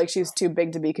thing of like, she's too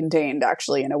big to be contained,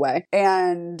 actually, in a way.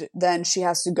 And then she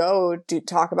has to go to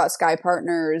talk about Sky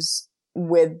Partners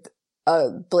with a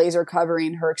blazer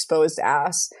covering her exposed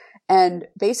ass. And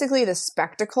basically the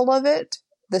spectacle of it,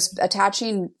 this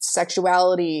attaching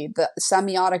sexuality, the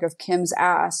semiotic of Kim's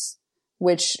ass,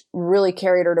 which really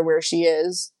carried her to where she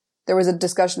is. There was a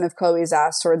discussion of Khloe's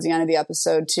ass towards the end of the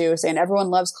episode too, saying everyone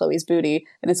loves Khloe's booty.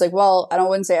 And it's like, well,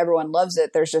 wouldn't say everyone loves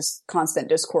it. There's just constant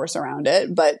discourse around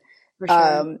it. But,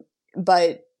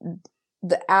 but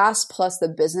the ass plus the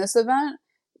business event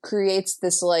creates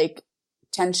this like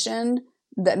tension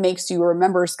that makes you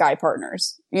remember Sky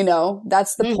Partners.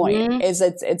 That's the point, is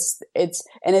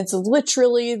it's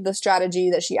literally the strategy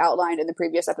that she outlined in the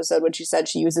previous episode when she said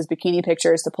she uses bikini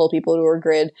pictures to pull people to her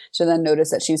grid to then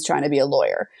notice that she's trying to be a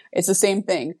lawyer. It's the same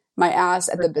thing. My ass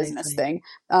at the business thing.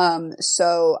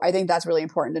 So I think that's really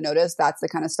important to notice. That's the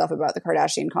kind of stuff about the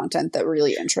Kardashian content that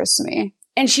really interests me.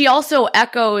 And she also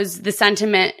echoes the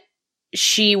sentiment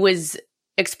she was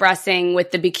expressing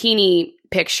with the bikini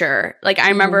picture. Like, I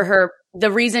remember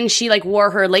the reason she like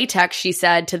wore her latex, she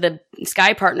said to the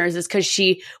Sky Partners, is because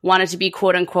she wanted to be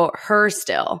quote unquote her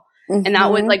still. And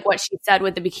that was like what she said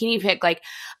with the bikini pic. Like,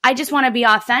 I just want to be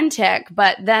authentic,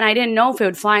 but then I didn't know if it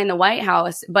would fly in the White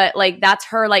House. But like, that's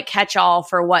her like catch all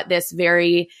for what this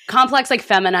very complex, like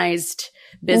feminized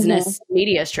business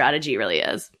media strategy really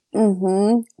is.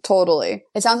 Totally.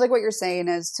 It sounds like what you're saying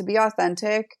is to be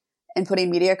authentic and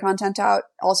putting media content out,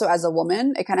 also as a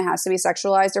woman, it kind of has to be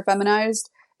sexualized or feminized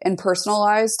and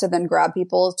personalized to then grab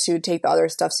people to take the other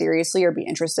stuff seriously or be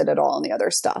interested at all in the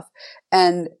other stuff.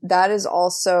 And that is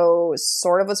also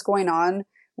sort of what's going on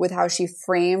with how she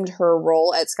framed her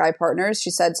role at Sky Partners. She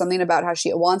said something about how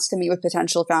she wants to meet with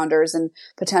potential founders and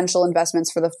potential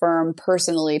investments for the firm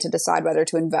personally to decide whether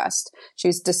to invest.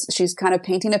 She's kind of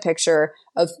painting a picture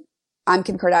of, I'm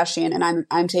Kim Kardashian and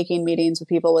I'm taking meetings with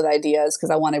people with ideas because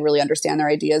I want to really understand their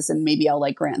ideas and maybe I'll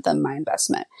like grant them my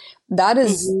investment. That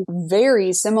is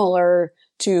very similar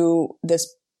to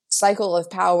this cycle of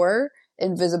power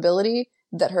and visibility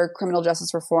that her criminal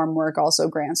justice reform work also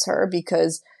grants her,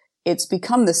 because it's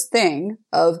become this thing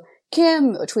of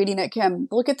Kim tweeting at Kim,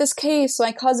 look at this case,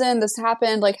 my cousin, this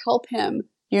happened, like help him.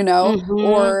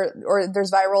 Or there's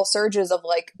viral surges of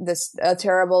like this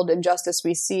terrible injustice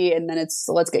we see, and then it's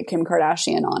let's get Kim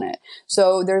Kardashian on it.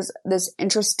 So there's this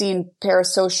interesting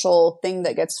parasocial thing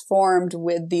that gets formed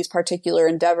with these particular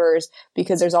endeavors,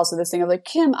 because there's also this thing of like,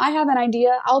 Kim, I have an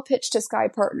idea, I'll pitch to Sky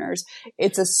Partners.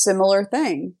 It's a similar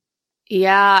thing.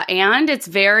 Yeah, and it's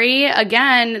very,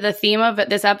 again, the theme of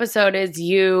this episode is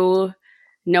you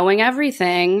knowing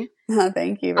everything.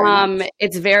 Thank you very much.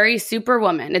 It's very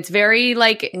Superwoman. It's very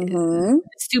like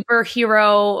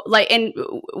superhero, like, and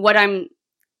what I'm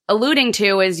alluding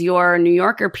to is your New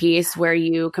Yorker piece where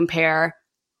you compare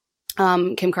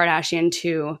Kim Kardashian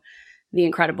to The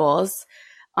Incredibles,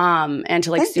 and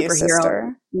to like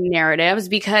superhero narratives,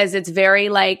 because it's very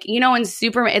like, in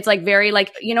Superman, it's like very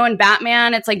like, in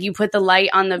Batman, it's like you put the light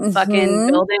on the fucking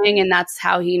building and that's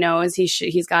how he knows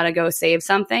he's got to go save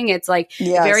something. It's like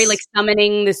very like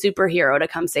summoning the superhero to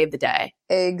come save the day.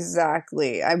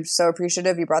 Exactly. I'm so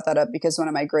appreciative you brought that up, because one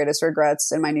of my greatest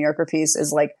regrets in my New Yorker piece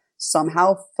is like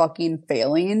somehow fucking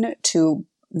failing to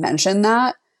mention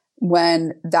that,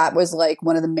 when that was like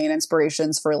one of the main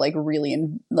inspirations for like really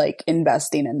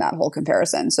investing in that whole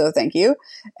comparison. So thank you.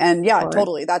 And yeah,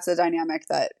 totally. That's a dynamic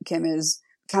that Kim is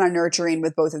kind of nurturing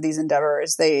with both of these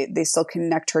endeavors. They still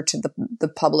connect her to the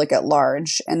public at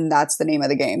large, and that's the name of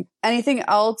the game. Anything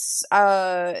else?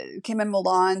 Kim and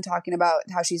Milan talking about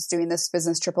how she's doing this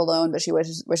business trip alone, but she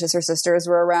wishes her sisters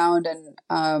were around,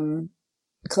 and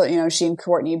she and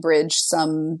Courtney bridge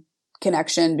some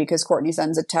connection because Courtney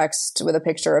sends a text with a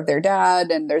picture of their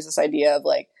dad, and there's this idea of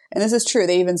like, and this is true,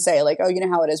 they even say like, oh, you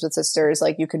know how it is with sisters,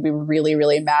 like you could be really,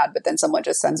 really mad, but then someone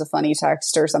just sends a funny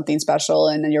text or something special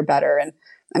and then you're better. And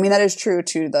I mean, that is true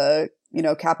to the,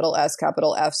 capital S,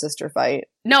 capital F sister fight.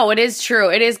 No, it is true.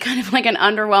 It is kind of like an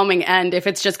underwhelming end if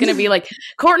it's just going to be like,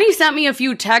 Courtney sent me a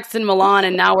few texts in Milan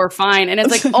and now we're fine. And it's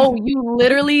like, oh, you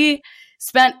literally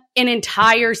spent an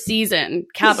entire season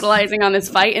capitalizing on this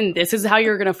fight and this is how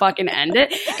you're going to fucking end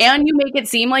it. And you make it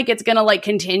seem like it's going to like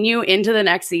continue into the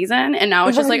next season. And now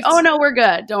it's just like, oh no, we're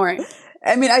good. Don't worry.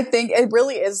 I mean, I think it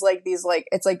really is like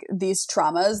it's like these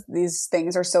traumas, these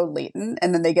things are so latent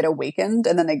and then they get awakened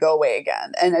and then they go away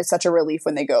again. And it's such a relief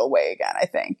when they go away again, I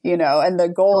think, and the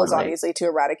goal is obviously to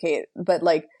eradicate, but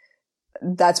like,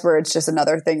 that's where it's just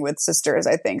another thing with sisters,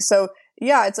 I think. So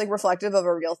yeah, it's like reflective of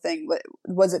a real thing.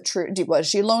 Was it true? Was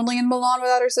she lonely in Milan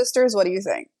without her sisters? What do you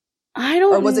think? I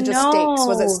don't know. Or was it just stakes?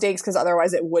 Was it stakes? Because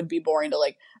otherwise it would be boring to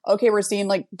like, okay, we're seeing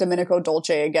like Domenico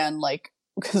Dolce again, like,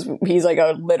 because he's like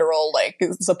a literal like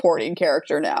supporting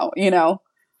character now,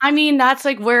 I mean, that's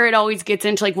like where it always gets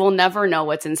into like, we'll never know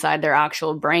what's inside their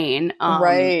actual brain.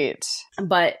 Right.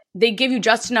 But they give you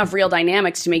just enough real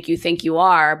dynamics to make you think you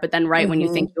are, but then when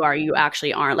you think you are, you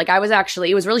actually aren't. Like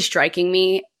it was really striking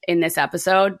me in this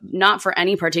episode, not for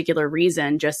any particular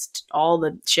reason, just all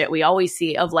the shit we always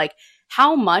see of like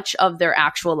how much of their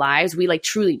actual lives we like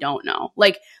truly don't know.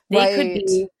 Like they could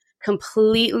be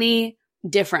completely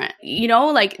different,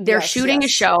 like they're shooting a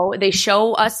show, they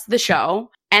show us the show,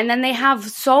 and then they have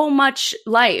so much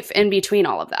life in between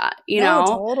all of that,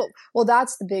 Total. Well,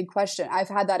 that's the big question. I've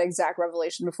had that exact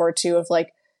revelation before too, of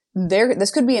like,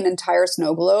 this could be an entire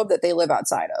snow globe that they live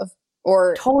outside of,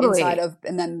 or inside of,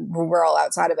 and then we're all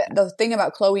outside of it. The thing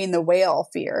about Chloe and the whale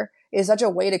fear is such a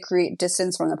way to create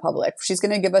distance from the public. She's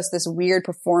going to give us this weird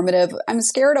performative, I'm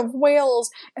scared of whales,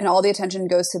 and all the attention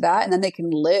goes to that, and then they can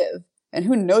live. And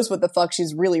who knows what the fuck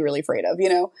she's really, really afraid of,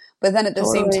 But then at the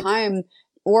same time,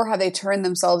 or have they turned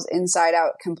themselves inside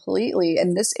out completely?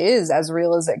 And this is as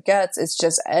real as it gets. It's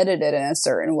just edited in a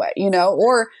certain way,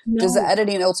 Or does the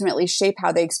editing ultimately shape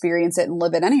how they experience it and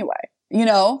live it anyway,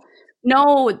 No,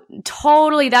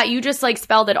 totally. That you just like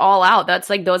spelled it all out. That's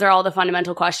like, those are all the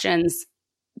fundamental questions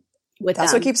with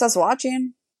That's what keeps us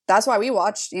watching. That's why we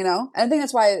watched, And I think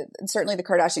that's why certainly the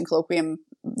Kardashian Colloquium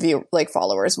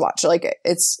followers watch. Like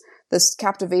it's this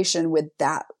captivation with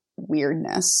that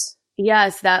weirdness.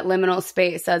 Yes, that liminal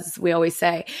space, as we always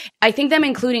say. I think them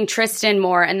including Tristan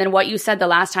more, and then what you said the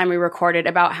last time we recorded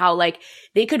about how like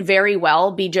they could very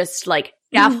well be just like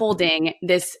scaffolding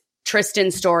this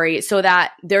Tristan story so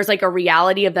that there's like a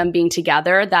reality of them being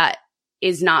together that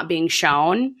is not being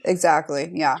shown.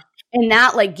 Exactly. Yeah. And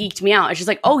that like geeked me out. It's just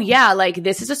like, oh yeah, like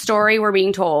this is a story we're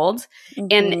being told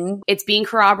and it's being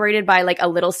corroborated by like a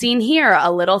little scene here, a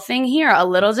little thing here, a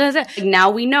little now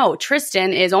we know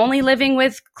Tristan is only living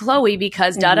with Chloe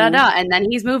because and then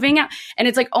he's moving out. And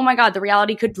it's like, oh my God, the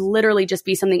reality could literally just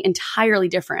be something entirely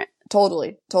different.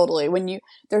 Totally. When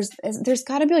there's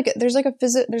gotta be like, there's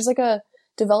like a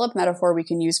developed metaphor we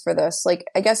can use for this. Like,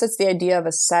 I guess it's the idea of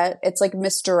a set. It's like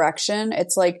misdirection.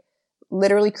 It's like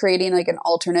literally creating like an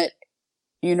alternate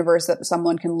universe that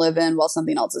someone can live in while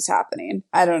something else is happening.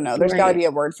 I don't know. There's got to be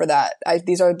a word for that.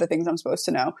 These are the things I'm supposed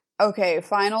to know. Okay,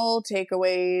 final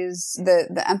takeaways.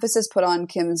 The emphasis put on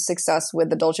Kim's success with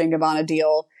the Dolce & Gabbana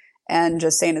deal and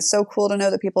just saying it's so cool to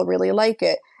know that people really like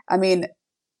it. I mean,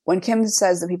 when Kim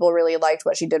says that people really liked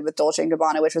what she did with Dolce &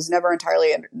 Gabbana, which was never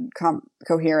entirely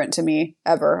coherent to me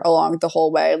ever along the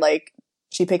whole way. Like,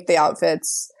 she picked the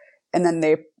outfits and then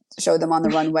they showed them on the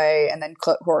runway and then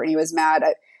Courtney was mad.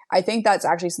 I think that's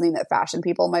actually something that fashion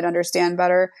people might understand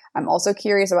better. I'm also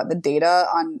curious about the data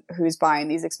on who's buying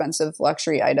these expensive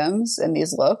luxury items and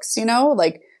these looks,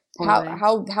 like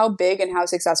how big and how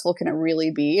successful can it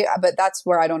really be? But that's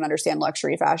where I don't understand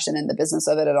luxury fashion and the business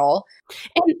of it at all.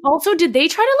 And also, did they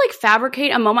try to like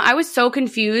fabricate a moment? I was so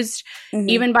confused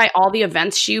even by all the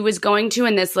events she was going to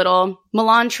in this little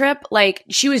Milan trip. Like,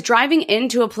 she was driving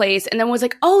into a place and then was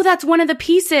like, oh, that's one of the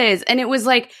pieces. And it was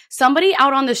like somebody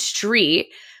out on the street.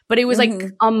 But it was like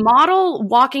a model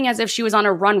walking as if she was on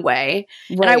a runway.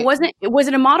 Right. And was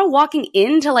it a model walking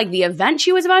into like the event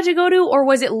she was about to go to? Or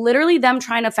was it literally them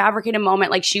trying to fabricate a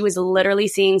moment like she was literally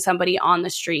seeing somebody on the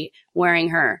street wearing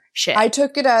her shit? I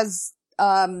took it as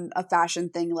a fashion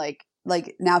thing. Like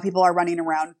now people are running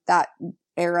around that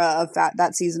era of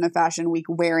that season of Fashion Week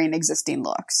wearing existing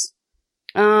looks.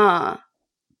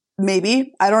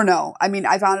 Maybe. I don't know. I mean,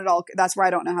 I found it all. That's where I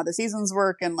don't know how the seasons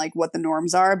work and like what the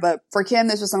norms are. But for Kim,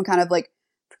 this was some kind of like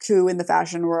coup in the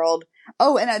fashion world.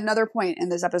 Oh, and at another point in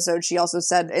this episode, she also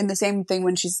said in the same thing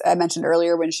when I mentioned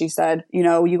earlier when she said, you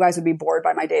know, you guys would be bored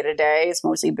by my day to day. It's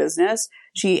mostly business.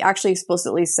 She actually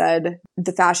explicitly said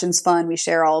the fashion's fun. We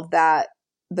share all of that.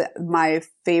 My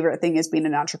favorite thing is being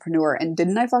an entrepreneur. And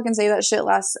didn't I fucking say that shit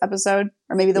last episode?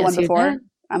 Or maybe the one before?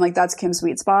 I'm like, that's Kim's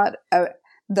sweet spot.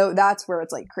 Though that's where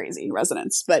it's like crazy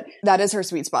resonance, but that is her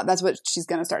sweet spot. That's what she's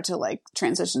going to start to like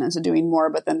transition into doing more.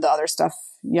 But then the other stuff,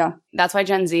 yeah. That's why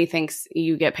Gen Z thinks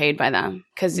you get paid by them.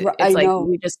 Cause it's like,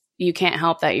 you can't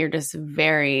help that. You're just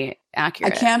very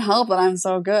accurate. I can't help it. I'm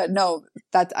so good. No,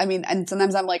 and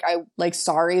sometimes I'm like,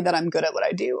 sorry that I'm good at what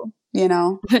I do, you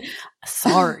know?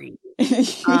 Sorry.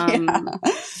 Yeah.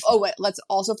 Oh, wait, let's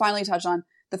also finally touch on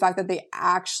the fact that they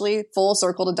actually, full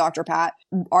circle to Dr. Pat,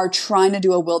 are trying to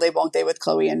do a will they, won't they with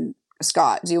Chloe and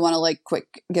Scott. Do you want to like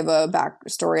quick give a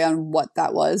backstory on what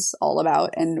that was all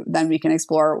about? And then we can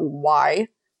explore why.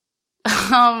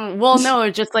 Well, no,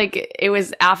 just like it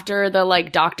was after the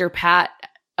like Dr. Pat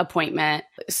appointment.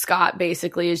 Scott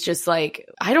basically is just like,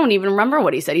 I don't even remember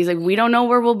what he said. He's like, we don't know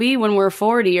where we'll be when we're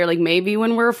 40, or like maybe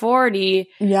when we're 40.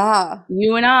 Yeah.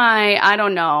 You and I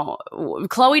don't know.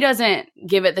 Chloe doesn't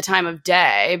give it the time of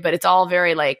day, but it's all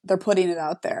very like, they're putting it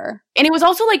out there. And it was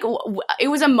also like, it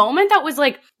was a moment that was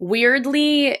like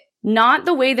weirdly not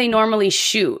the way they normally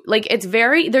shoot. Like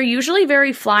they're usually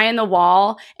very fly in the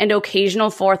wall and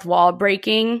occasional fourth wall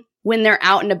breaking when they're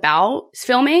out and about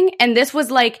filming. And this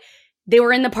was like, they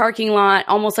were in the parking lot,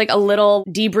 almost like a little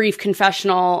debrief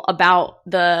confessional about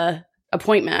the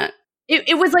appointment.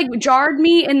 It was like jarred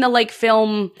me in the like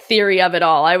film theory of it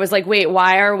all. I was like, wait,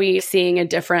 why are we seeing a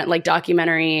different like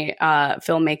documentary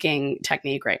filmmaking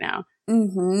technique right now?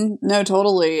 Mm-hmm. No,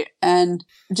 totally. And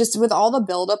just with all the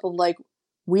buildup of like,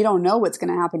 we don't know what's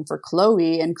going to happen for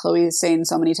Chloe. And Chloe is saying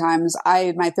so many times,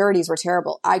 my 30s were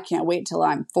terrible. I can't wait till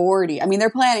I'm 40. I mean, they're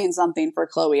planning something for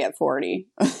Chloe at 40,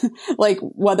 like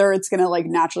whether it's going to like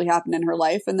naturally happen in her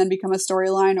life and then become a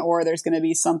storyline, or there's going to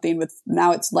be something with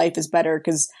now it's life is better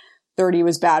because 30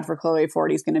 was bad for Chloe.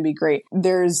 40 is going to be great.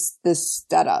 There's this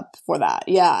setup for that.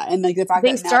 Yeah. And like the fact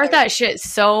they start that shit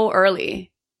so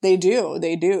early. They do.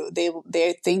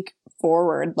 They think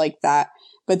forward like that.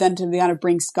 But then to kind of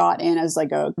bring Scott in as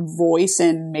like a voice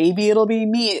and maybe it'll be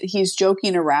me. He's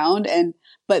joking around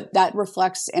but that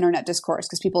reflects internet discourse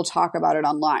because people talk about it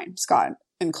online, Scott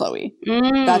and Chloe.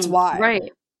 That's why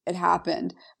it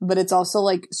happened. But it's also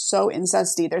like so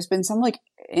incesty. There's been some like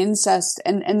incest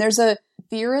and there's a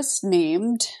theorist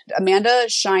named Amanda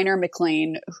Shiner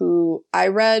McLean who I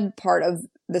read part of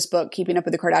this book, Keeping Up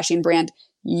with the Kardashian Brand,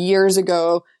 years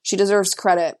ago. She deserves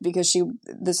credit because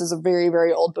this is a very,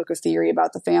 very old book of theory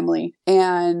about the family.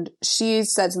 And she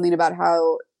said something about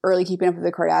how early Keeping Up with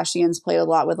the Kardashians played a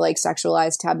lot with like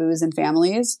sexualized taboos in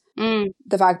families.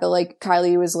 The fact that like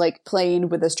Kylie was like playing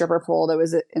with a stripper pole that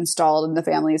was installed in the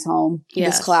family's home.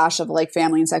 Yes. This clash of like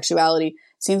family and sexuality.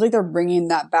 Seems like they're bringing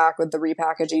that back with the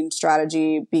repackaging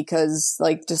strategy because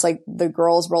like just like the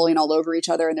girls rolling all over each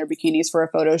other in their bikinis for a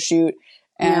photo shoot.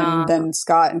 And then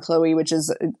Scott and Chloe, which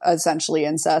is essentially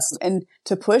incest. And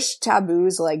to push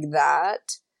taboos like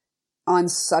that on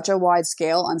such a wide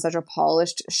scale, on such a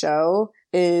polished show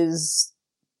is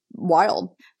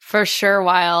wild. For sure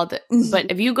wild.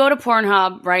 But if you go to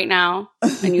Pornhub right now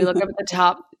and you look up at the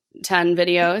top 10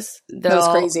 videos, that's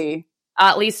crazy.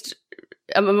 At least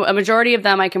a majority of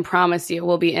them, I can promise you,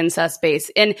 will be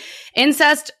incest-based. And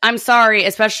incest, I'm sorry,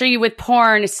 especially with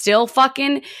porn, still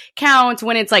fucking counts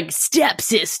when it's like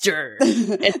stepsister.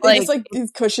 It's like,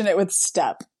 just cushion it with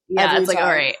step. Yeah, it's like, all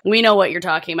right, we know what you're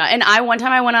talking about. And one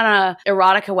time I went on a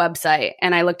erotica website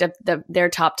and I looked up their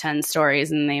top 10 stories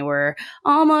and they were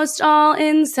almost all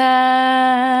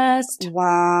incest.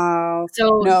 Wow.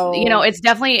 So, it's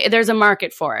definitely, there's a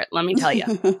market for it. Let me tell you.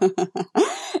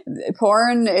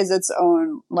 Porn is its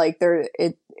own, like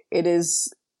it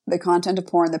is the content of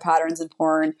porn, the patterns in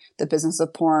porn, the business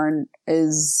of porn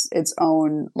is its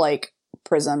own like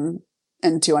prism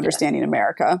into understanding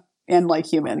America. And like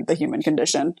the human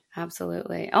condition.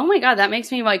 Absolutely. Oh my God, that makes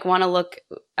me like want to look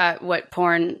at what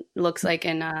porn looks like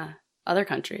in other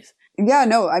countries. Yeah,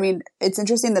 no, I mean, it's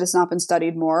interesting that it's not been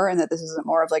studied more and that this isn't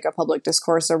more of like a public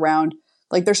discourse around,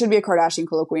 like there should be a Kardashian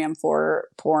colloquium for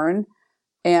porn.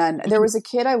 And there was a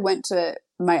kid I went to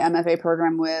my MFA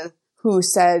program with who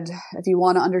said, if you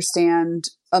want to understand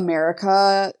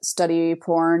America, study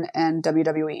porn and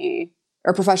WWE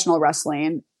or professional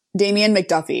wrestling. Damian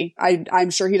McDuffie. I'm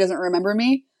sure he doesn't remember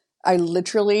me. I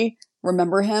literally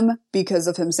remember him because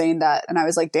of him saying that. And I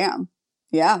was like, damn,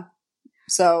 yeah.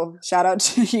 So shout out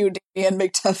to you, Damian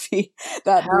McDuffie.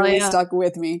 That really stuck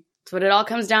with me. That's what it all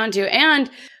comes down to. And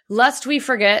lest we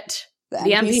forget the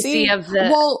NPC of the...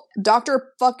 Well,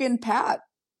 Dr. fucking Pat.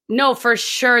 No, for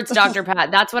sure it's Dr.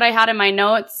 Pat. That's what I had in my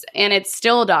notes, and it's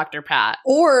still Dr. Pat.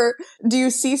 Or do you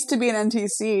cease to be an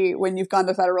NPC when you've gone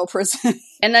to federal prison?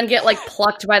 And then get, like,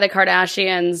 plucked by the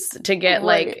Kardashians to get,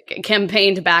 like,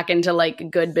 campaigned back into,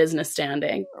 like, good business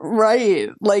standing. Right.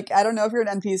 Like, I don't know if you're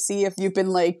an NPC if you've been,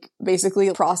 like, basically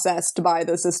processed by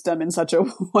the system in such a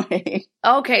way.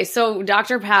 Okay, so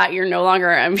Dr. Pat, you're no longer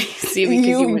an NPC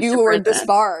because you were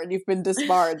disbarred. You've been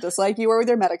disbarred, just like you were with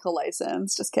your medical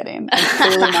license. Just kidding.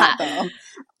 Clearly not, though.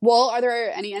 Well, are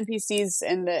there any NPCs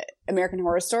in the American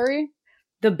Horror Story?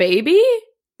 The baby?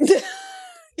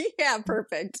 Yeah,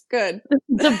 perfect. Good.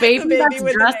 The baby that's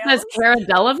dressed as Cara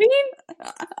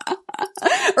Delevingne?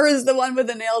 Or is the one with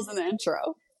the nails in the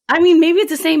intro? I mean, maybe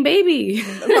it's the same baby.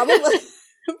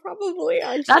 Probably,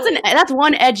 actually. That's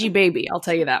one edgy baby, I'll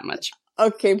tell you that much.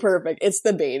 Okay, perfect. It's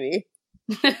the baby.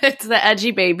 It's the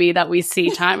edgy baby that we see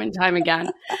time and time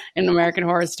again in American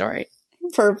Horror Story.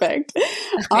 Perfect.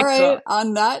 All right.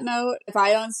 On that note, if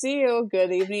I don't see you,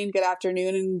 good evening, good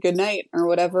afternoon, and good night, or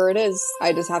whatever it is.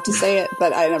 I just have to say it,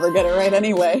 but I never get it right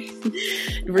anyway.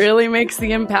 It really makes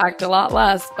the impact a lot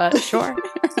less, but sure.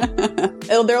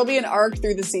 There'll be an arc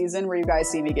through the season where you guys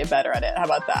see me get better at it. How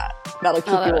about that? That'll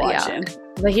keep you watching. Yeah.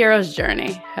 The hero's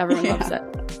journey. Everyone loves it.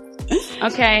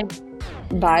 Okay.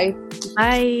 Bye.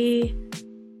 Bye.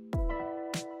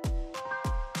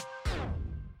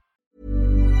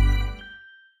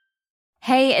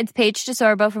 Hey, it's Paige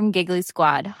DeSorbo from Giggly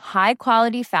Squad. High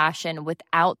quality fashion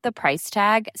without the price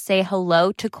tag. Say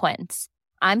hello to Quince.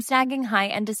 I'm snagging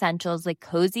high-end essentials like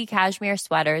cozy cashmere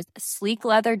sweaters, sleek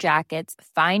leather jackets,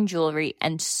 fine jewelry,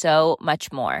 and so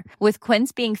much more. With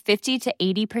Quince being 50 to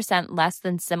 80% less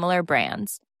than similar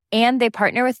brands. And they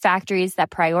partner with factories that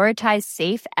prioritize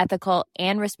safe, ethical,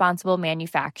 and responsible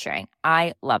manufacturing.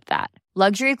 I love that.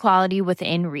 Luxury quality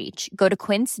within reach. Go to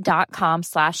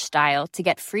quince.com/style to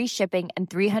get free shipping and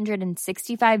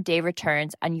 365-day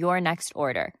returns on your next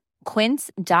order.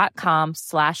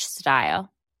 Quince.com/style.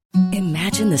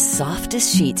 Imagine the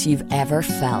softest sheets you've ever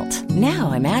felt.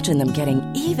 Now imagine them getting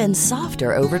even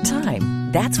softer over time.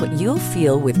 That's what you'll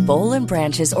feel with Boll &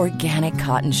 Branch's organic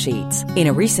cotton sheets. In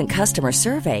a recent customer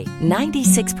survey,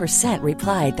 96%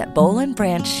 replied that Boll &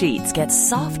 Branch sheets get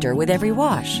softer with every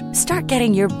wash. Start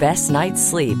getting your best night's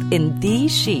sleep in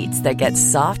these sheets that get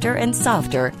softer and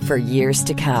softer for years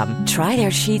to come. Try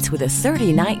their sheets with a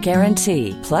 30-night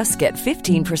guarantee. Plus, get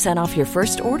 15% off your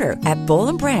first order at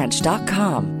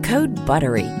bollandbranch.com. Code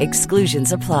BUTTERY.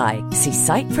 Exclusions apply. See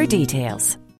site for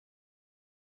details.